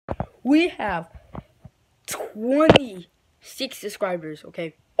We have 26 subscribers,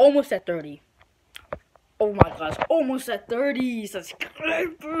 okay? Almost at 30. Oh my gosh, almost at 30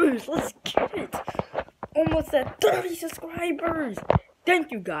 subscribers. Let's get it. Almost at 30 subscribers.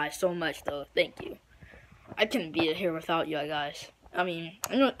 Thank you guys so much, though. Thank you. I couldn't be here without you guys. I mean,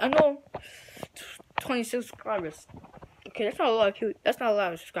 I know 20 subscribers. Okay, that's not a lot of people. That's not a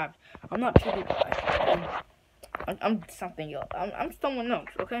lot of subscribers. I'm not PewDiePie. I'm something else. I'm someone else.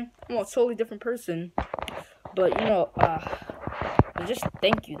 Okay, I'm a totally different person. But you know, just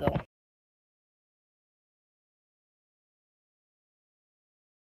thank you though.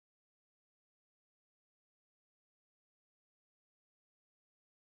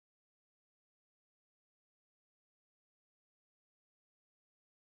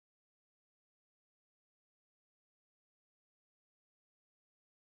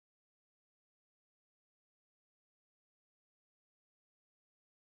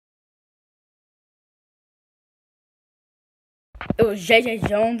 It was JJ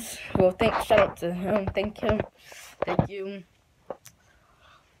Jones. Well, shout out to him. Thank him. Thank you.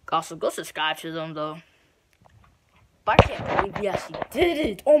 Also, go subscribe to them though. But I can't believe we actually did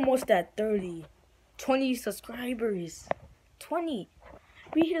it. Almost at 30. 20 subscribers. 20.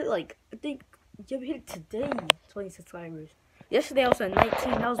 We hit it like, I think, yeah, we hit it today. 20 subscribers. Yesterday I was at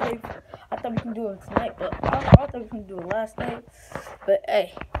 19. I was waiting for, I thought we can do it tonight, but I thought we can do it last night. But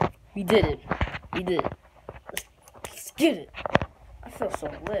hey, we did it. We did it. Let's get it. I feel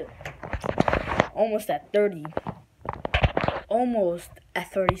so lit. Almost at 30. Almost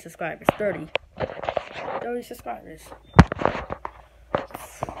at 30 subscribers. 30 subscribers.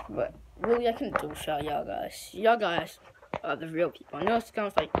 But really, I couldn't do a shout y'all guys. Y'all guys are the real people. I know it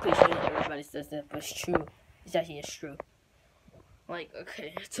sounds like cliche, everybody says that, but it's true. It's true. Like,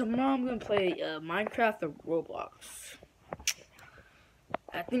 okay, tomorrow I'm gonna play Minecraft or Roblox.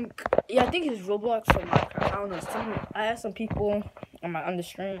 I think it's Roblox or Minecraft. I don't know. I asked some people on the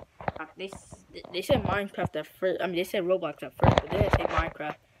stream. They said Minecraft at first. I mean, they said Roblox at first, but they didn't say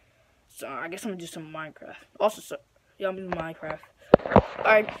Minecraft. So I guess I'm gonna do some Minecraft. Also, so yeah, I'm doing Minecraft. All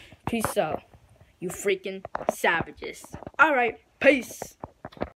right, peace out, you freaking savages. All right, peace.